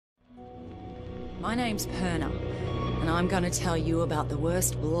My name's Perna, and I'm gonna tell you about the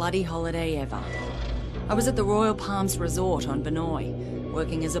worst bloody holiday ever. I was at the Royal Palms Resort on Vinoy,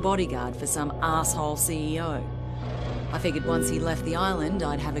 working as a bodyguard for some asshole CEO. I figured once he left the island,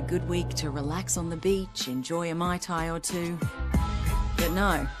 I'd have a good week to relax on the beach, enjoy a Mai Tai or two. But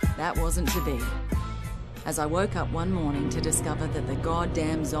no, that wasn't to be. As I woke up one morning to discover that the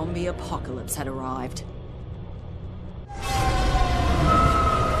goddamn zombie apocalypse had arrived.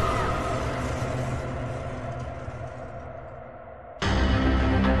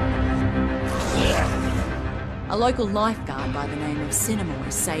 A local lifeguard by the name of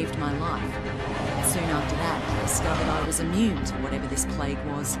Izuniy saved my life. Soon after that, I discovered I was immune to whatever this plague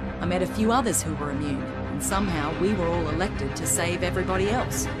was. I met a few others who were immune, and somehow we were all elected to save everybody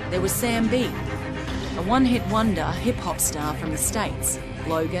else. There was Sam B, a one-hit wonder hip-hop star from the States.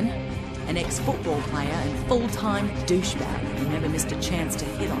 Logan, an ex-football player and full-time douchebag who never missed a chance to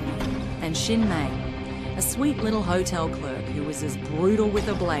hit on me. And Shin Mei, a sweet little hotel clerk who was as brutal with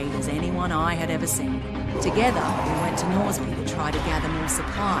a blade as anyone I had ever seen. Together, we went to Norsby to try to gather more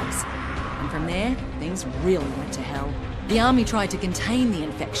supplies. And from there, things really went to hell. The army tried to contain the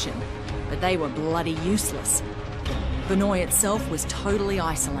infection, but they were bloody useless. Vinoy itself was totally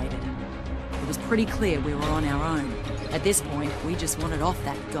isolated. It was pretty clear we were on our own. At this point, we just wanted off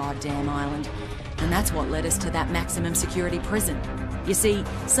that goddamn island. And that's what led us to that maximum security prison. You see,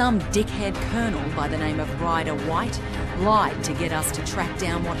 some dickhead colonel by the name of Ryder White lied to get us to track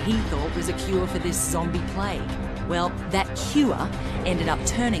down what he thought was a cure for this zombie plague. Well, that cure ended up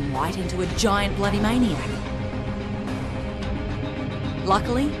turning White into a giant bloody maniac.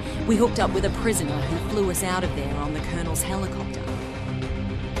 Luckily, we hooked up with a prisoner who flew us out of there on the colonel's helicopter.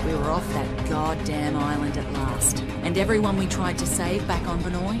 We were off that goddamn island at last. And everyone we tried to save back on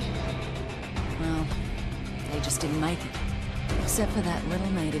Vinoy, well, they just didn't make it. Except for that little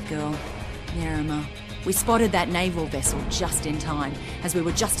native girl, Nerima. We spotted that naval vessel just in time, as we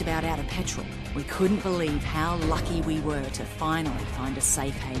were just about out of petrol. We couldn't believe how lucky we were to finally find a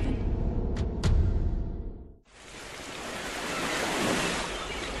safe haven.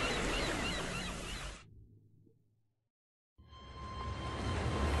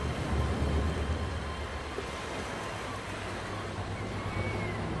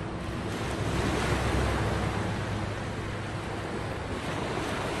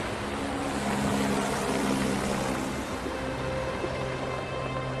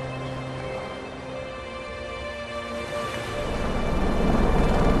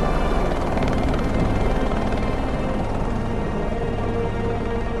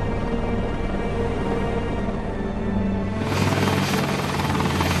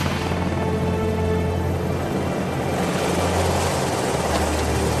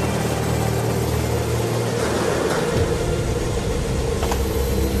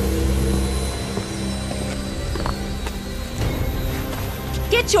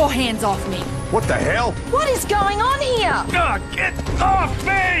 Get your hands off me! What the hell? What is going on here? Get off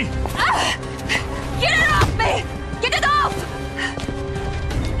me! Get it off me! Get it off!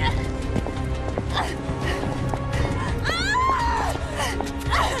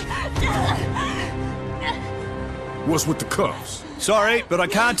 What's with the cuffs? Sorry, but I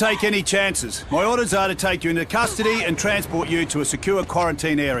can't take any chances. My orders are to take you into custody and transport you to a secure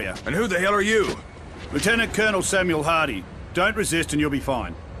quarantine area. And who the hell are you? Lieutenant Colonel Samuel Hardy. Don't resist and you'll be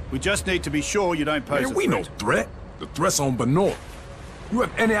fine. We just need to be sure you don't pose a Man, we no threat. threat. The threat's on Benor. You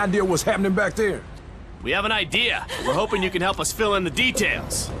have any idea what's happening back there? We have an idea, but we're hoping you can help us fill in the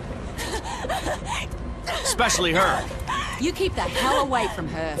details. Especially her. You keep the hell away from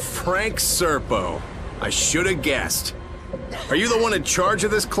her. Frank Serpo. I should have guessed. Are you the one in charge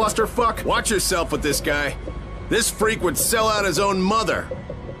of this clusterfuck? Watch yourself with this guy. This freak would sell out his own mother.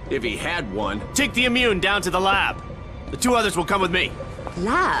 If he had one. Take the immune down to the lab. The two others will come with me.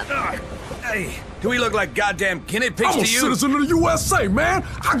 Lab? Hey, do we look like goddamn guinea pigs I'm a to you? citizen of the USA, man!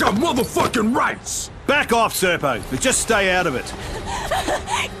 I got motherfucking rights! Back off, Serpo. But just stay out of it.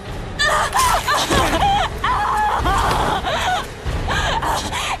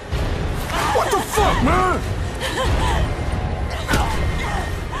 What the fuck, man?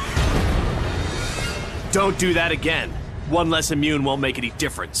 Don't do that again. One less immune won't make any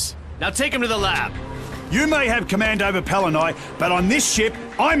difference. Now take him to the lab. You may have command over Palanai, but on this ship,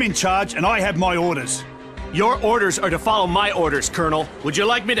 I'm in charge and I have my orders. Your orders are to follow my orders, Colonel. Would you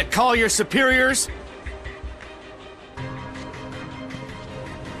like me to call your superiors?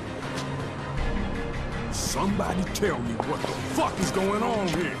 Somebody tell me what the fuck is going on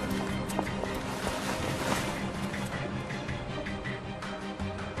here.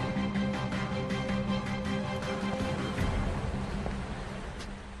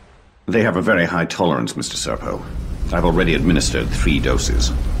 They have a very high tolerance, Mr. Serpo. I've already administered 3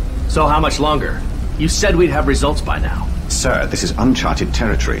 doses. So how much longer? You said we'd have results by now. Sir, this is uncharted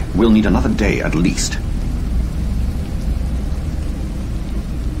territory. We'll need another day at least.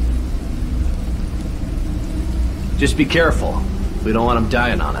 Just be careful. We don't want them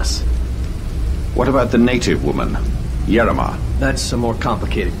dying on us. What about the native woman, Yerima? That's a more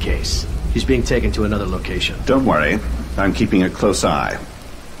complicated case. She's being taken to another location. Don't worry. I'm keeping a close eye.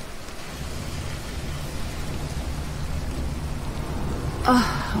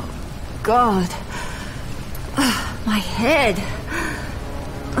 Oh, God. My head.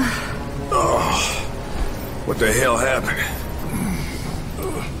 What the hell happened?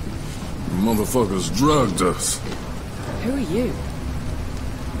 Motherfuckers drugged us. Who are you?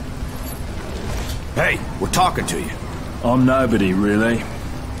 Hey, we're talking to you. I'm nobody, really.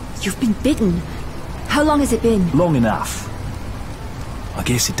 You've been bitten. How long has it been? Long enough. I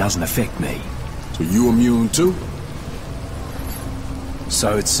guess it doesn't affect me. So you immune too?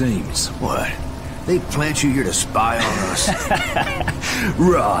 So it seems. What? They plant you here to spy on us?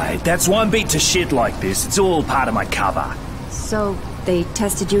 Right, that's one beat to shit like this. It's all part of my cover. So, they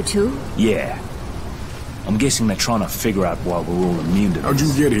tested you too? Yeah. I'm guessing they're trying to figure out why we're all immune to this. How'd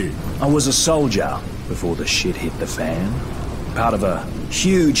you get here? I was a soldier before the shit hit the fan. Part of a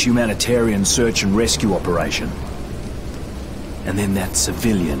huge humanitarian search and rescue operation. And then that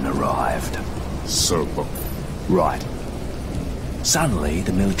civilian arrived. Serpo. Right. Suddenly,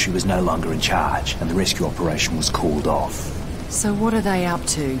 the military was no longer in charge, and the rescue operation was called off. So what are they up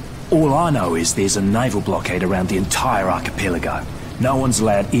to? All I know is there's a naval blockade around the entire archipelago. No one's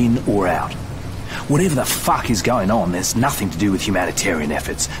allowed in or out. Whatever the fuck is going on, there's nothing to do with humanitarian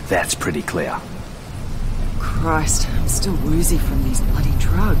efforts. That's pretty clear. Christ, I'm still woozy from these bloody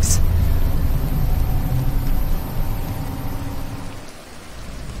drugs.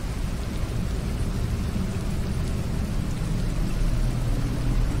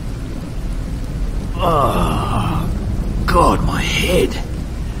 Oh, God, my head.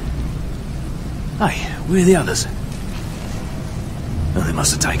 Hey, where are the others? Oh, they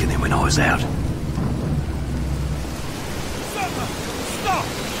must have taken them when I was out. Stop!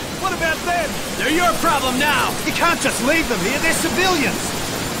 What about them? They're your problem now! You can't just leave them here, they're civilians!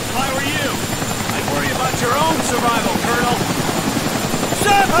 If I were you, I'd worry about your own survival, Colonel!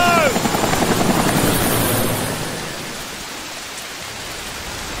 Serpo!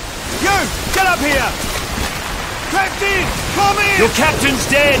 You! Get up here! Captain! Come in! Your captain's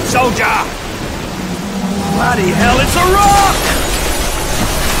dead, soldier! Bloody hell, it's a rock!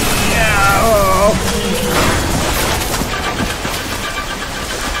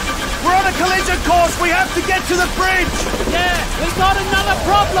 We're on a collision course! We have to get to the bridge! Yeah, we've got another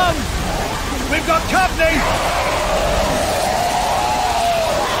problem! We've got company!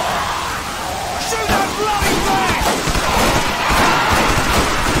 Shoot that bloody thing!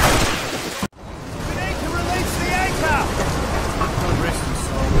 We need to release the anchor! God rest his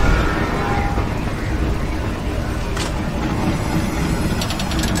soul.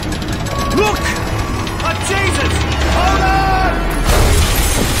 Look! Oh, Jesus! Hold on!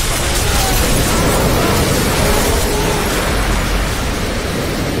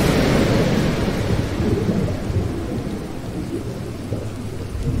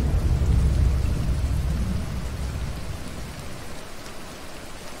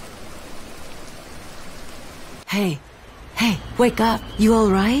 Hey, wake up. You all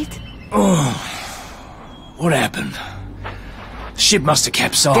right? Oh, what happened? The ship must have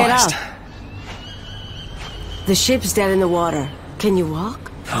capsized. Get up. The ship's dead in the water. Can you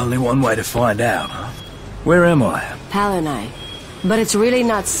walk? Only one way to find out, huh? Where am I? Palanai. But it's really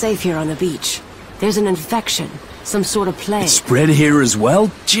not safe here on the beach. There's an infection. Some sort of plague. It's spread here as well?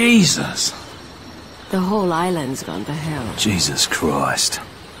 Jesus. The whole island's gone to hell. Jesus Christ.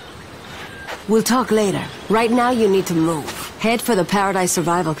 We'll talk later. Right now you need to move. Head for the Paradise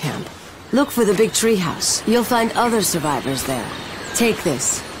Survival Camp. Look for the big treehouse. You'll find other survivors there. Take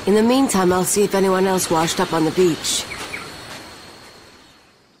this. In the meantime, I'll see if anyone else washed up on the beach.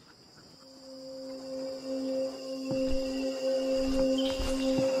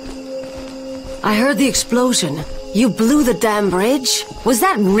 I heard the explosion. You blew the damn bridge? Was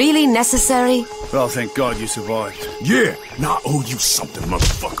that really necessary? Well, thank God you survived. Yeah, now I owe you something,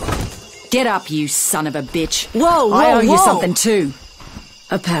 motherfucker. Get up, you son of a bitch. Whoa, I owe you whoa. something too.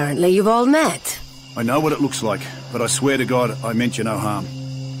 Apparently you've all met. I know what it looks like, but I swear to God, I meant you no harm.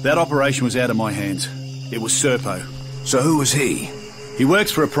 That operation was out of my hands. It was Serpo. So who was he? He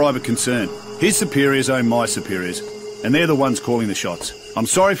works for a private concern. His superiors own my superiors, and they're the ones calling the shots. I'm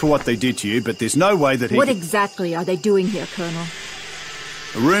sorry for what they did to you, but there's no way that he... What exactly are they doing here, Colonel?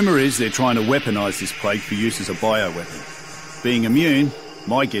 The rumour is they're trying to weaponise this plague for use as a bioweapon. Being immune,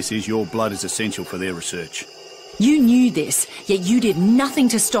 my guess is your blood is essential for their research. You knew this, yet you did nothing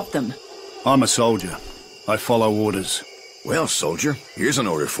to stop them. I'm a soldier. I follow orders. Well, soldier, here's an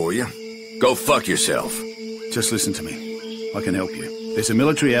order for you. Go fuck yourself. Just listen to me. I can help you. There's a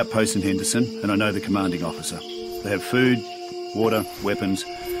military outpost in Henderson, and I know the commanding officer. They have food, water, weapons,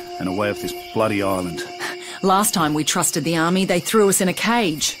 and a way off this bloody island. Last time we trusted the army, they threw us in a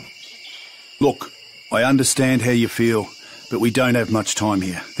cage. Look, I understand how you feel, but we don't have much time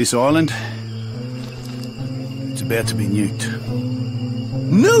here. This island, it's about to be nuked.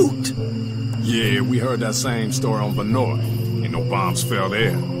 Nuked? Yeah, we heard that same story on Benoit. Ain't no bombs fell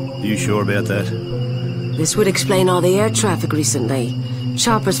there. You sure about that? This would explain all the air traffic recently.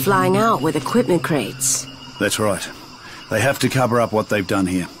 Choppers flying out with equipment crates. That's right. They have to cover up what they've done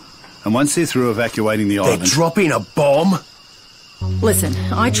here. And once they're through evacuating the island... They're dropping a bomb? Listen,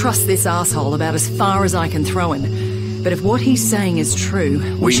 I trust this asshole about as far as I can throw him. But if what he's saying is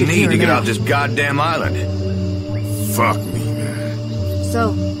true, we should need to get out off this goddamn island. Fuck me, man.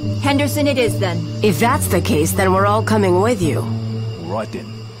 So, Henderson it is then. If that's the case, then we're all coming with you. All right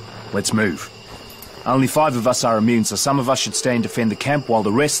then. Let's move. Only 5 of us are immune, so some of us should stay and defend the camp while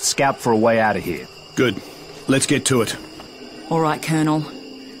the rest scout for a way out of here. Good. Let's get to it. All right, Colonel.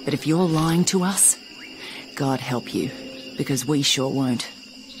 But if you're lying to us, God help you, because we sure won't.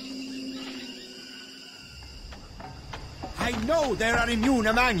 I know there are immune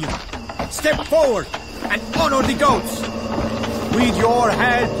among you. Step forward and honor the goats. With your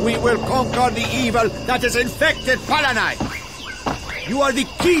help, we will conquer the evil that has infected Palanite. You are the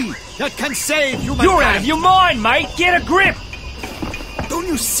key that can save humankind. You're out of your mind, mate! Get a grip! Don't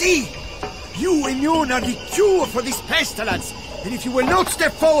you see? You immune are the cure for this pestilence. And if you will not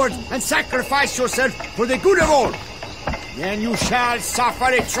step forward and sacrifice yourself for the good of all, then you shall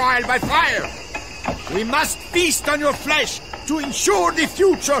suffer a trial by fire. We must feast on your flesh to ensure the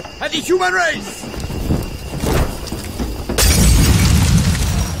future of the human race.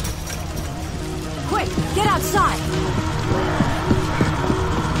 Quick, get outside!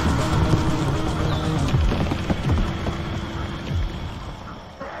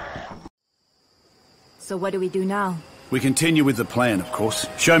 So what do we do now? We continue with the plan, of course.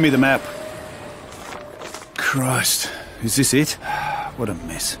 Show me the map. Christ, is this it? What a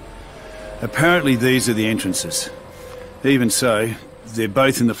mess. Apparently these are the entrances. Even so, they're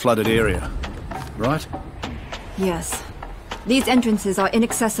both in the flooded area, right? Yes. These entrances are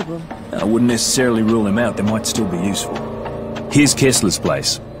inaccessible. I wouldn't necessarily rule him out. They might still be useful. Here's Kessler's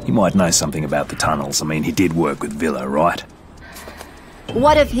place. He might know something about the tunnels. I mean, he did work with Villa, right?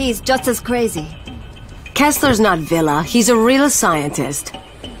 What if he's just as crazy? Kessler's not Villa. He's a real scientist.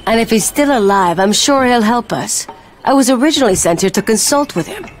 And if he's still alive, I'm sure he'll help us. I was originally sent here to consult with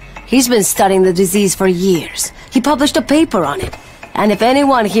him. He's been studying the disease for years. He published a paper on it. And if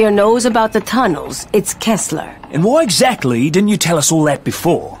anyone here knows about the tunnels, it's Kessler. And why exactly didn't you tell us all that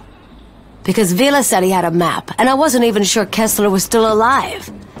before? Because Villa said he had a map, and I wasn't even sure Kessler was still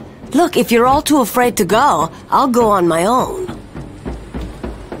alive. Look, if you're all too afraid to go, I'll go on my own.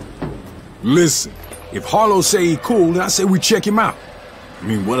 Listen, if Harlow say he cool, then I say we check him out. I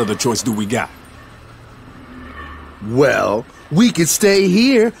mean, what other choice do we got? Well, we could stay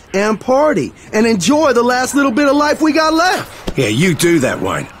here and party and enjoy the last little bit of life we got left. Yeah, you do that,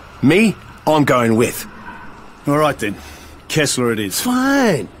 Wayne. Me, I'm going with. All right then. Kessler it is.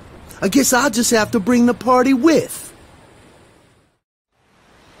 Fine. I guess I'll just have to bring the party with.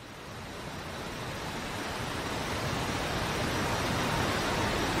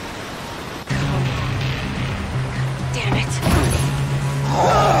 Damn it.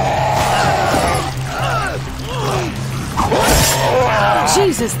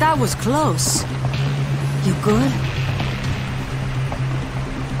 Jesus, that was close. You good?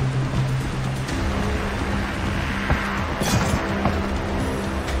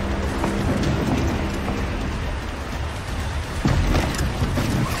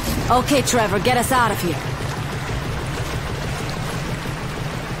 Okay, Trevor, get us out of here.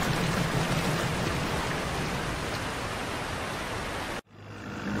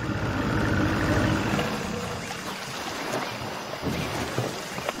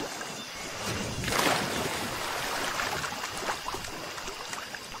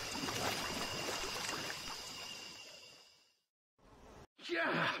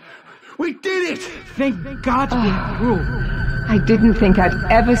 We did it! Thank God we're through. I didn't think I'd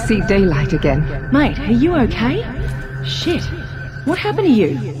ever see daylight again. Mate, are you okay? Shit. What happened to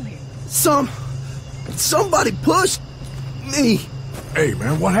you? Somebody pushed me. Hey,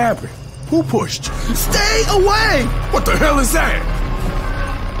 man, what happened? Who pushed you? Stay away! What the hell is that?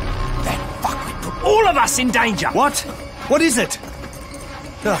 all of us in danger! What? What is it?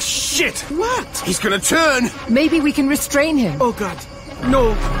 Oh, shit! What? He's gonna turn! Maybe we can restrain him. Oh, God.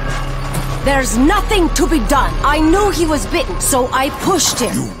 No. There's nothing to be done. I knew he was bitten, so I pushed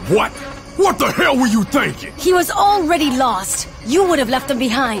him. You what? What the hell were you thinking? He was already lost. You would have left him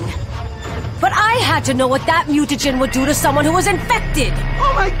behind. But I had to know what that mutagen would do to someone who was infected.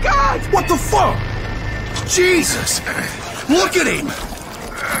 Oh, my God! What the fuck? Jesus! Look at him!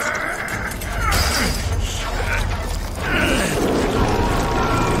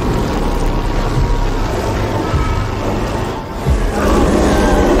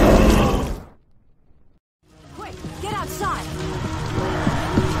 Quick, get outside.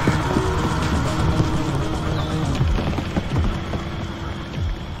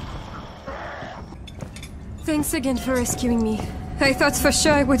 Thanks again for rescuing me. I thought for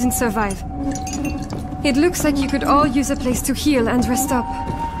sure I wouldn't survive. It looks like you could all use a place to heal and rest up.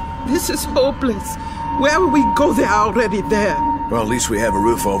 This is hopeless. Where will we go? They're already there. Well, at least we have a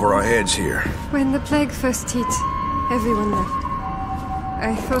roof over our heads here. When the plague first hit, everyone left.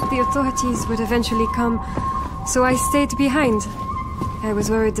 I thought the authorities would eventually come, so I stayed behind. I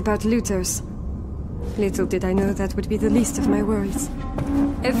was worried about looters. Little did I know that would be the least of my worries.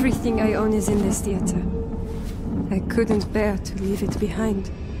 Everything I own is in this theater. I couldn't bear to leave it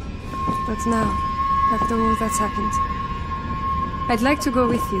behind. But now, after all that's happened, I'd like to go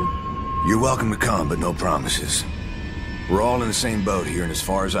with you. You're welcome to come, but no promises. We're all in the same boat here, and as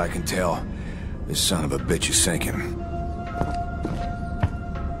far as I can tell, this son of a bitch is sinking.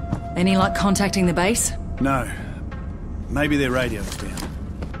 Any luck contacting the base? No. Maybe their radio's down.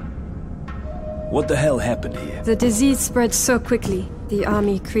 What the hell happened here? The disease spread so quickly, the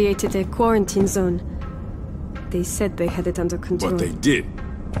army created a quarantine zone. They said they had it under control. But they did.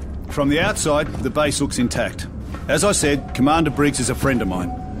 From the outside, the base looks intact. As I said, Commander Briggs is a friend of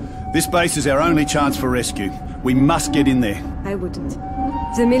mine. This base is our only chance for rescue. We must get in there. I wouldn't.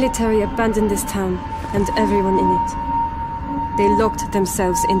 The military abandoned this town, and everyone in it. They locked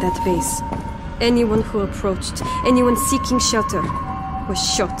themselves in that base. Anyone who approached, anyone seeking shelter, was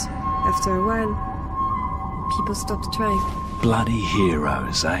shot. After a while, people stopped trying. Bloody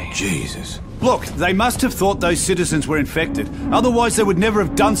heroes, eh? Jesus. Look, they must have thought those citizens were infected. Otherwise, they would never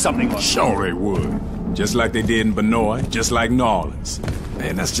have done something like that. Sure they would. Just like they did in Benoit, just like New Orleans.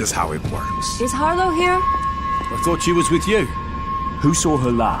 Man, that's just how it works. Is Harlow here? I thought she was with you. Who saw her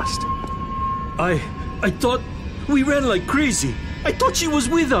last? I thought we ran like crazy. I thought she was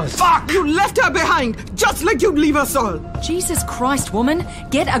with us. Fuck! You left her behind, just like you'd leave us all. Jesus Christ, woman.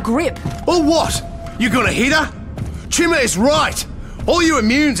 Get a grip. Or what? You gonna hit her? Chima is right. All you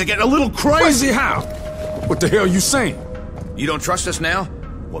immunes are getting a little crazy. Crazy how? What the hell you saying? You don't trust us now?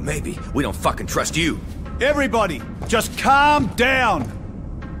 Well, maybe we don't fucking trust you. Everybody, just calm down.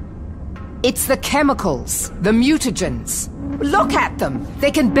 It's the chemicals, the mutagens. Look at them.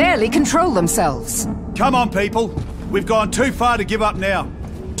 They can barely control themselves. Come on, people. We've gone too far to give up now.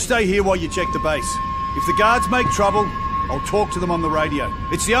 Stay here while you check the base. If the guards make trouble, I'll talk to them on the radio.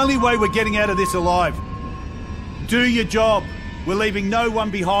 It's the only way we're getting out of this alive. Do your job. We're leaving no one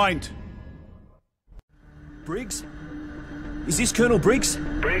behind. Briggs? Is this Colonel Briggs?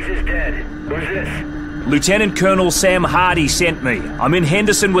 Briggs is dead. Who's this? Lieutenant Colonel Sam Hardy sent me. I'm in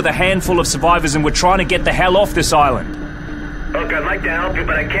Henderson with a handful of survivors and we're trying to get the hell off this island. Look, I'd like to help you,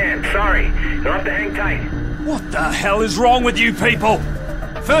 but I can't. Sorry. You'll have to hang tight. What the hell is wrong with you people?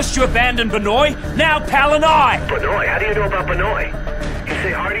 First you abandoned Benoit, now Pal and I! Benoit? How do you know about Benoit? You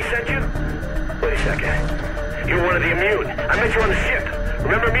say Hardy sent you? Wait a second. You're one of the immune. I met you on the ship.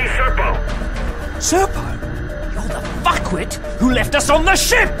 Remember me, Serpo? Serpo? You're the fuckwit who left us on the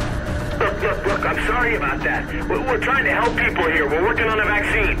ship! Look, I'm sorry about that. We're trying to help people here. We're working on a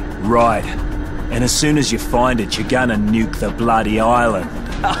vaccine. Right. And as soon as you find it, you're gonna nuke the bloody island.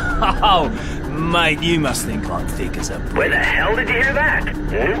 Oh, mate, you must think I'm thick as a brick. Where the hell did you hear that?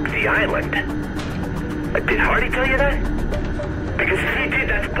 Nuke the island. Did Hardy tell you that? Because if he did,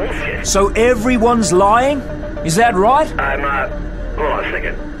 that's bullshit. So everyone's lying? Is that right? I'm, hold on a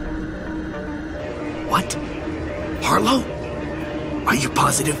second. What? Harlow? Are you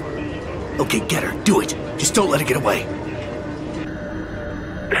positive? Okay, get her. Do it. Just don't let her get away.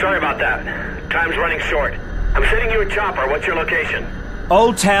 Sorry about that. Time's running short. I'm sending you a chopper. What's your location?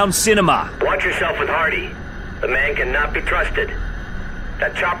 Old Town Cinema. Watch yourself with Hardy. The man cannot be trusted.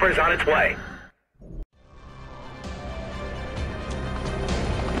 That chopper's on its way.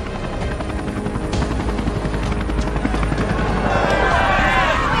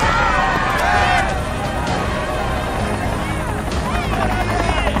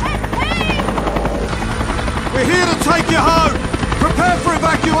 We're here to take you home. Prepare for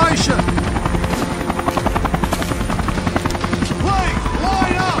evacuation.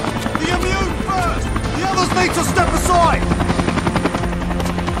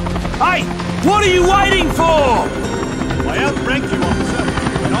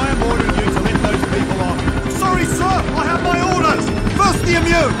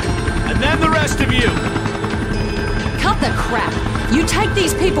 you! Cut the crap! You take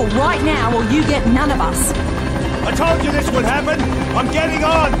these people right now or you get none of us! I told you this would happen! I'm getting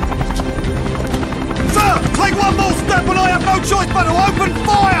on! Sir! Take one more step and I have no choice but to open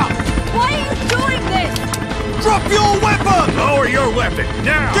fire! Why are you doing this? Drop your weapon! Lower your weapon,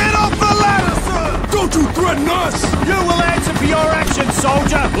 now! Get off the ladder, sir! Don't you threaten us! You will answer for your actions,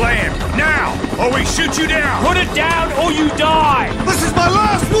 soldier! Land, now, or we shoot you down! Put it down or you die! This is my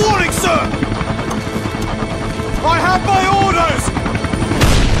last warning, sir! I have my orders!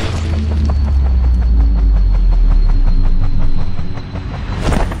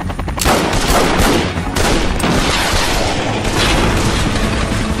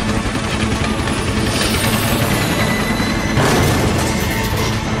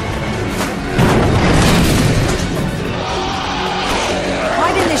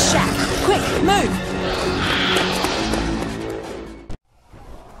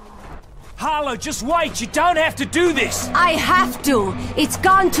 Harlow, just wait. You don't have to do this. I have to. It's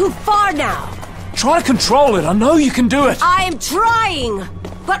gone too far now. Try to control it. I know you can do it. I'm trying.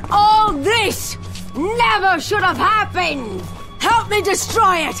 But all this never should have happened. Help me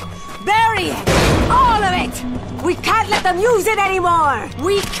destroy it. Bury it. All of it. We can't let them use it anymore.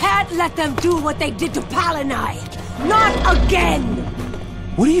 We can't let them do what they did to Palanai. Not again.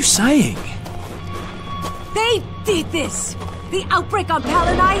 What are you saying? They did this. The outbreak on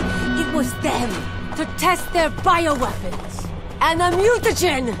Palanai, it was them, to test their bioweapons. And the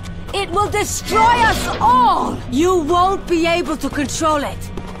mutagen, it will destroy us all! You won't be able to control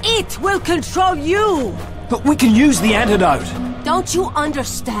it. It will control you! But we can use the antidote. Don't you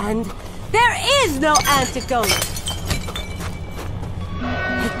understand? There is no antidote!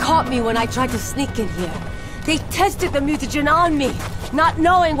 They caught me when I tried to sneak in here. They tested the mutagen on me, not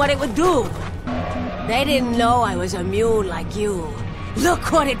knowing what it would do. They didn't know I was immune like you.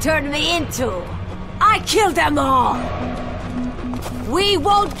 Look what it turned me into! I killed them all! We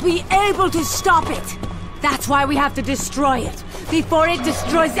won't be able to stop it! That's why we have to destroy it, before it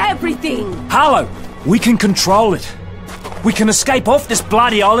destroys everything! Harlow, we can control it. We can escape off this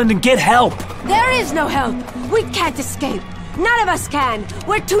bloody island and get help. There is no help! We can't escape! None of us can!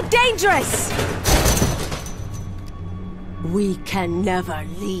 We're too dangerous! We can never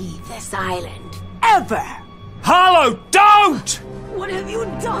leave this island. Ever! Harlow, don't! What have you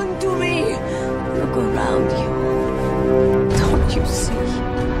done to me? Look around you. Don't you see?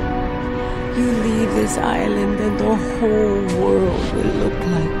 You leave this island and the whole world will look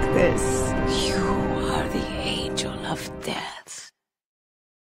like this. You are the angel of death.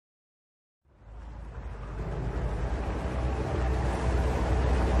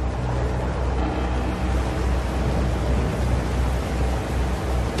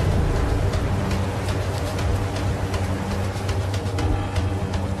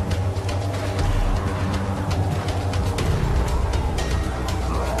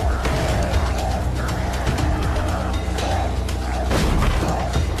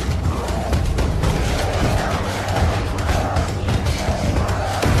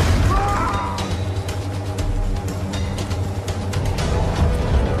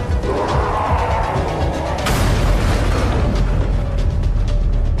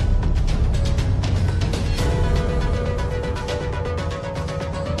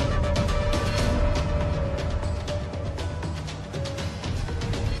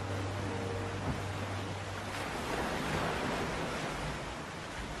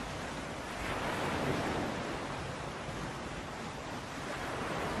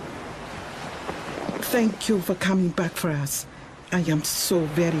 Thank you for coming back for us. I am so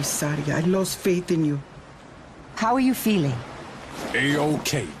very sorry. I lost faith in you. How are you feeling?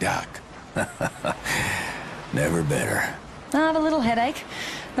 A-okay, Doc. Never better. I have a little headache,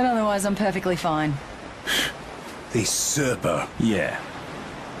 but otherwise I'm perfectly fine. This Serpo. Yeah.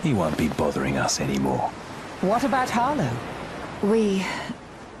 He won't be bothering us anymore. What about Harlow? We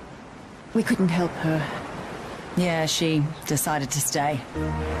couldn't help her. Yeah, she decided to stay.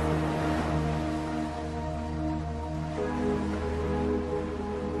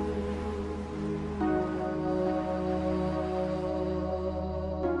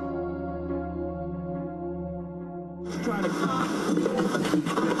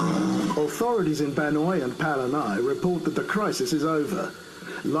 Authorities in Banoi and Palanai report that the crisis is over.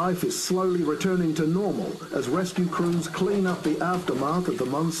 Life is slowly returning to normal as rescue crews clean up the aftermath of the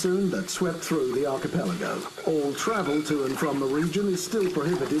monsoon that swept through the archipelago. All travel to and from the region is still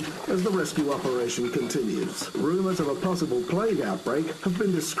prohibited as the rescue operation continues. Rumors of a possible plague outbreak have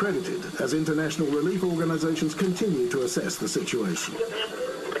been discredited as international relief organizations continue to assess the situation.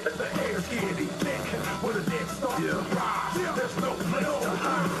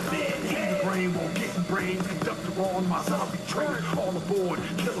 brain, won't get in brains. Conductor on my zombie train. All aboard,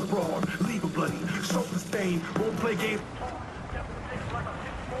 kill abroad, leave a bloody, soak the stain. Won't play games.